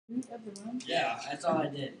of the room? Yeah, that's all I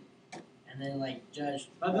did. And then like judge.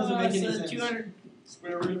 That doesn't make any sense. 200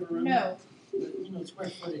 Square root of a room. No. Square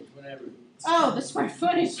footage, whatever. Oh, the square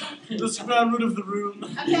footage. The square root of the room.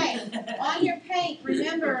 Okay, on your paint,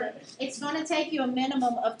 remember, it's going to take you a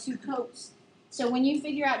minimum of 2 coats. So when you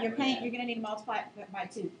figure out your paint, you're going to need to multiply it by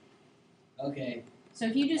 2. Okay. So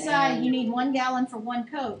if you decide you need 1 gallon for 1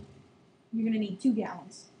 coat, you're going to need 2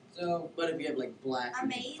 gallons. So, but if you have like black, I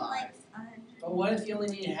made 5. like 100. But what if you only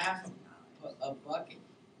need half a bucket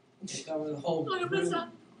to cover the whole room? How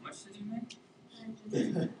much did you make?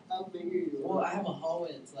 How big are you? Well, I have a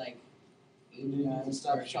hallway that's like You need 89 to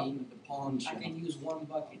square stop shopping feet. at the pawn I shop. can use 1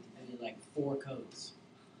 bucket to do like 4 coats.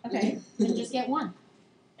 Okay, then just get 1.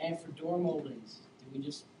 And for door moldings, do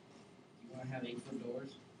you want to have 8-foot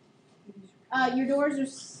doors? Your doors are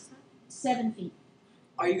 7 feet.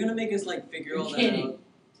 Are you gonna make us like figure all that kidding. out?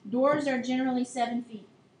 Doors are generally 7 feet.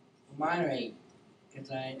 Well, mine are 8,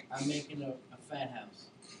 because I'm making a fat house.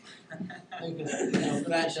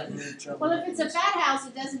 Well, if it's a fat house,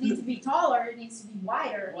 it doesn't need to be taller. It needs to be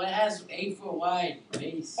wider. Well, it has 8-foot wide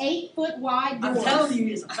base. 8 foot wide doors. I'm telling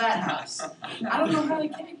you, it's a fat house. I don't know how am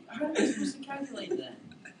I supposed to calculate that?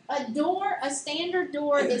 A standard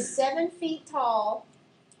door is 7 feet tall.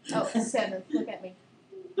 Oh, 7. Look at me.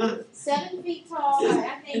 7 feet tall.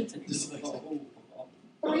 I think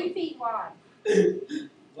 3 feet wide.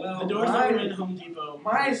 Well, The doors that were in Home Depot.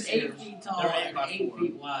 Mine's 8 feet tall They're 8 and by 8 4.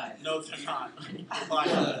 feet wide. No, they're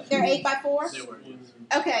not. They're 8 by 4? They were. Yes.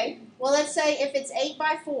 Okay. Well, let's say if it's 8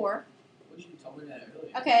 by 4. What you told me that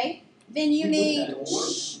earlier. Okay. Then you need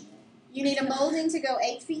a molding to go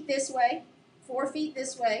 8 feet this way, 4 feet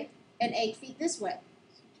this way, and 8 feet this way.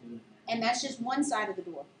 And that's just one side of the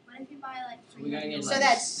door. What if you buy like So we gotta get So like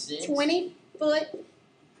that's 6? 20 foot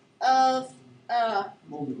of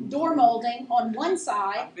door molding on one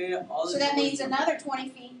side. So that means another 20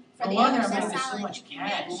 feet for the other I'm side. making so much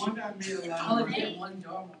cash. One guy made a I lot only of get 1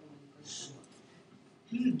 door molding.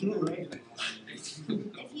 You didn't do it right. if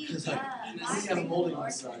you It's buy like, this has got a molding on the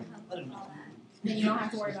doors that side. come with all that. Then you don't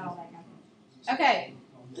have to worry about all that kind of thing. Okay.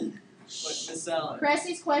 But Miss Allen,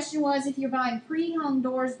 Cressy's question was if you're buying pre-hung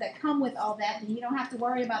doors that come with all that, then you don't have to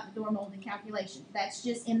worry about the door molding calculation. That's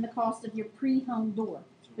just in the cost of your pre-hung door.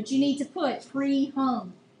 But you need to put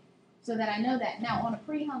pre-hung so that I know that. Now, on a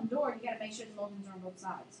pre-hung door, you got to make sure the moldings are on both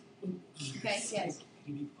sides. Okay? Yes.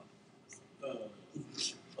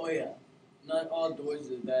 oh yeah, not all doors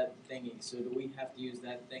are that thingy. So do we have to use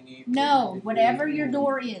that thingy? No, whatever your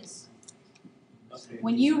door is. Okay.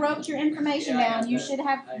 When you wrote your information Yeah, I down, got you that. should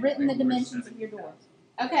have written the dimensions of your door.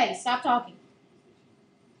 Okay, stop talking.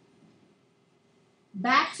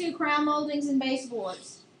 Back to crown moldings and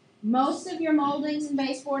baseboards. Most of your moldings and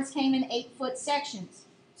baseboards came in 8-foot sections.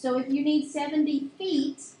 So if you need 70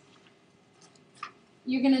 feet,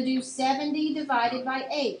 you're going to do 70 divided by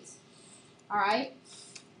 8. All right?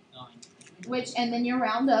 And then you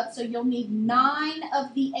round up, so you'll need 9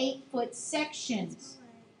 of the 8-foot sections.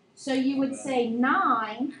 So you would say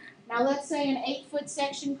 9. Now let's say an 8-foot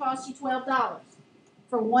section costs you $12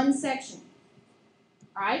 for one section.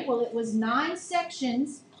 All right, well it was 9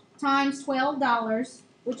 sections times $12,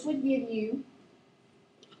 which would give you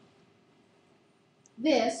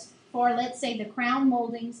this for, let's say, the crown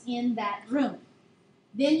moldings in that room.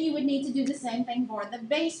 Then you would need to do the same thing for the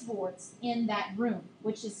baseboards in that room,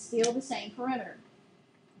 which is still the same perimeter.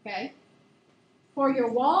 Okay? For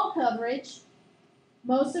your wall coverage,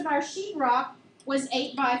 most of our sheetrock was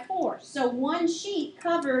 8 by 4. So one sheet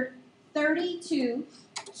covered 32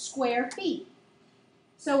 square feet.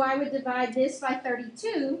 So I would divide this by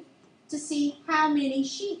 32 to see how many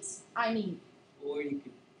sheets I need. Or you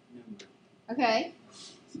could number. Okay?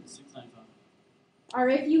 Or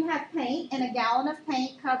if you have paint and a gallon of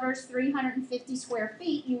paint covers 350 square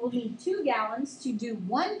feet, you will need 2 gallons to do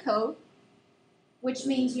 1 coat, which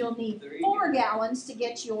means you'll need 4 gallons to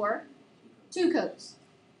get your 2 coats.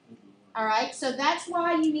 All right, so that's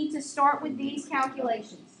why you need to start with these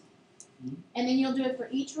calculations. And then you'll do it for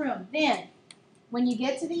each room. Then, when you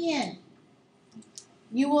get to the end,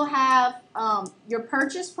 you will have your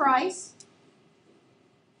purchase price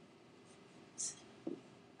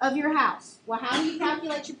of your house. Well, how do you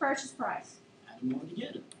calculate your purchase price?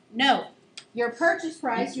 No. Your purchase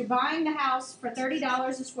price, you're buying the house for $30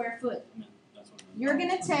 a square foot. You're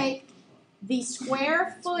going to take the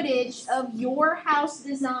square footage of your house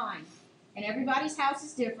design, and everybody's house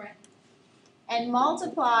is different, and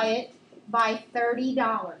multiply it by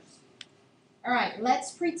 $30. All right,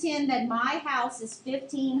 let's pretend that my house is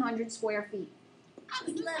 1,500 square feet.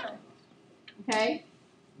 Okay?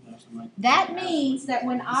 That means that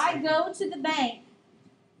when I go to the bank,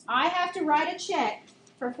 I have to write a check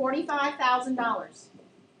for $45,000.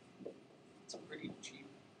 It's pretty cheap.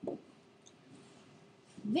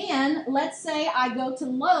 Then, let's say I go to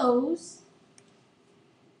Lowe's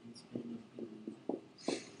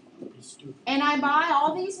and I buy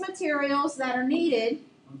all these materials that are needed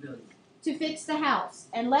to fix the house.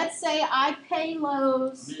 And let's say I pay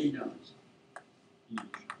Lowe's $1 million. Each.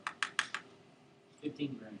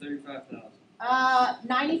 15 grand. 35,000.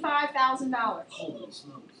 $95,000. Holy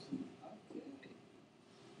smokes.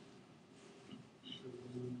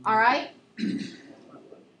 All right?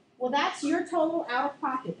 Well, that's your total out of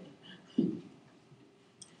pocket.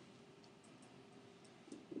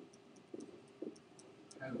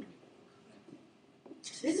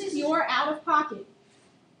 This is your out of pocket.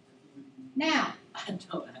 Now, I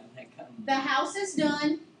don't have that kind of the house is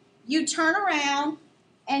done. You turn around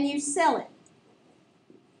and you sell it.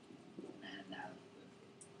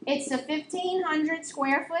 It's a 1,500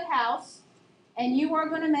 square foot house, and you are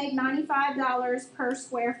going to make $95 per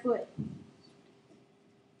square foot.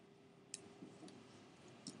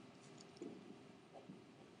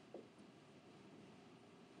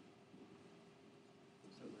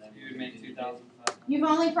 You would make 2,500. You've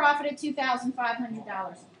only profited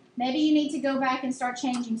 $2,500. Maybe you need to go back and start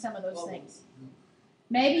changing some of those things.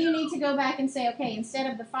 Maybe you need to go back and say, okay,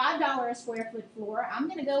 instead of the $5 a square foot floor, I'm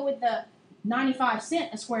going to go with the 95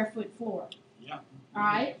 cent a square foot floor. Yeah. All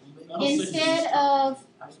right. That'll save you Instead some- of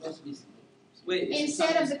I'm supposed to be. Wait, is it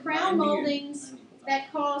Instead of the size crown 90 or moldings 95?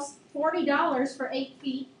 that cost $40 for 8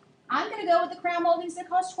 feet, I'm going to go with the crown moldings that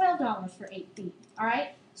cost $12 for 8 feet. All right.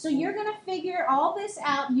 So you're going to figure all this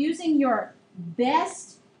out using your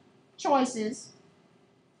best choices.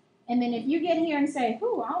 And then if you get here and say,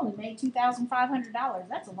 "Ooh, I only made $2,500.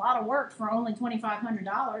 That's a lot of work for only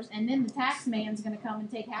 $2,500," and then the tax man's going to come and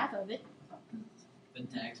take half of it. The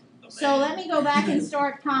tax. So let me go back and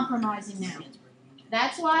start compromising now.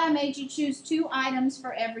 That's why I made you choose 2 items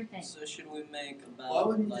for everything. So should we make Why about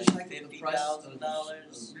wouldn't you like just make the price of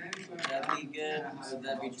 $50,000? That'd be good. Or would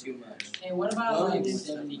that be too much? Hey, what about Well, like it's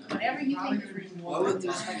 70? Whatever you think is reasonable. Why wouldn't you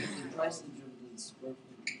just make the price of the square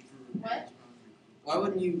footage? What? Why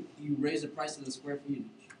wouldn't you raise the price of the square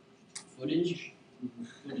footage?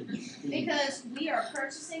 Because we are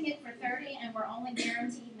purchasing it for 30 and we're only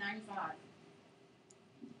guaranteed 95.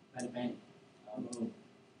 By the bank.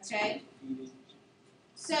 Okay?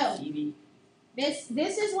 So TV. this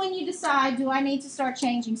is when you decide, do I need to start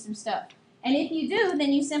changing some stuff? And if you do,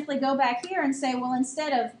 then you simply go back here and say, well,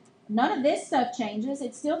 instead of none of this stuff changes,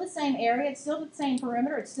 it's still the same area, it's still the same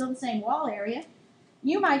perimeter, it's still the same wall area.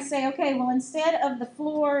 You might say, okay, well, instead of the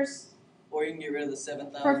floors, Or you can get rid of the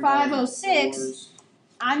 $7,000 For 506, floors.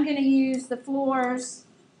 I'm going to use the floors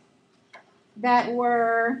that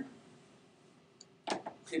were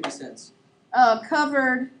 50 cents.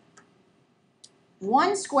 covered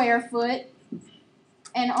 1 square foot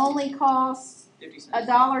and only cost 50 cents.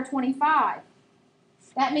 $1.25.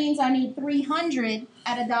 That means I need 300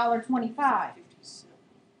 at $1.25. 50 cents.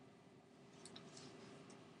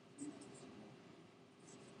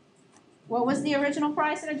 What was the original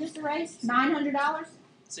price that I just erased? $900?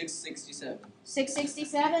 $667.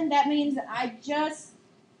 $667. That means I just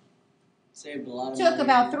Saved a lot of took money.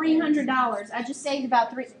 about $300. I just saved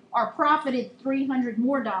about profited $300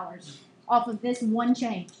 more off of this one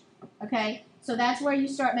change. Okay, so that's where you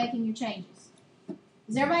start making your changes.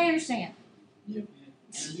 Does everybody understand? Do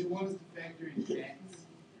you want us to factor in tax?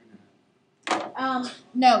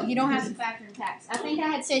 No, you don't have to factor in tax. I think I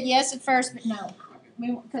had said yes at first, but no,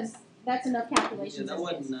 because that's enough Yeah, calculations. that as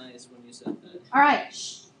wasn't is. nice when you said that. All right.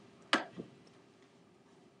 Shh.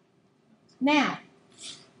 Now,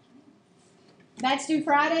 that's due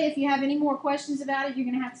Friday. If you have any more questions about it, you're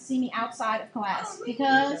going to have to see me outside of class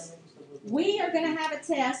because we are going to have a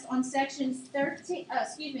test on sections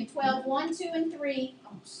 12, 1, 2, and 3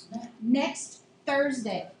 next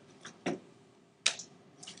Thursday.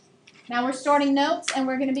 Now we're starting notes and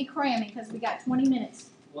we're going to be cramming because we got 20 minutes.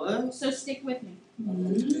 What? So stick with me.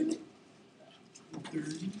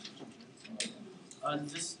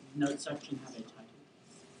 Does this note section have a title?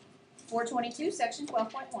 422, section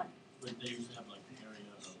 12.1. Would they usually have like an area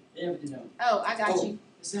of Yeah, but you know. Oh, I got you.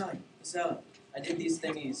 Sally, I did these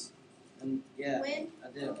thingies. And yeah, When?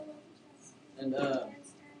 I did. And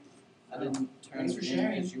I didn't turn Thanks for in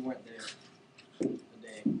sharing. because you weren't there the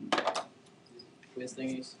day. Quiz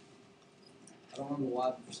thingies. I don't remember why,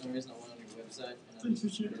 but for some reason I went on your website and I Thanks for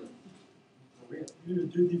just sharing. did it. For real. you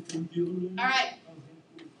do these things the other day? All right.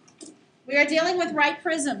 We are dealing with right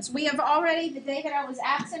prisms. We have already, the day that I was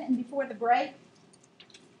absent and before the break,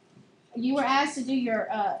 you were asked to do your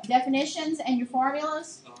definitions and your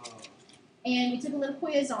formulas. and we took a little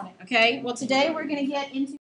quiz on it. Okay. Well, today we're going to get into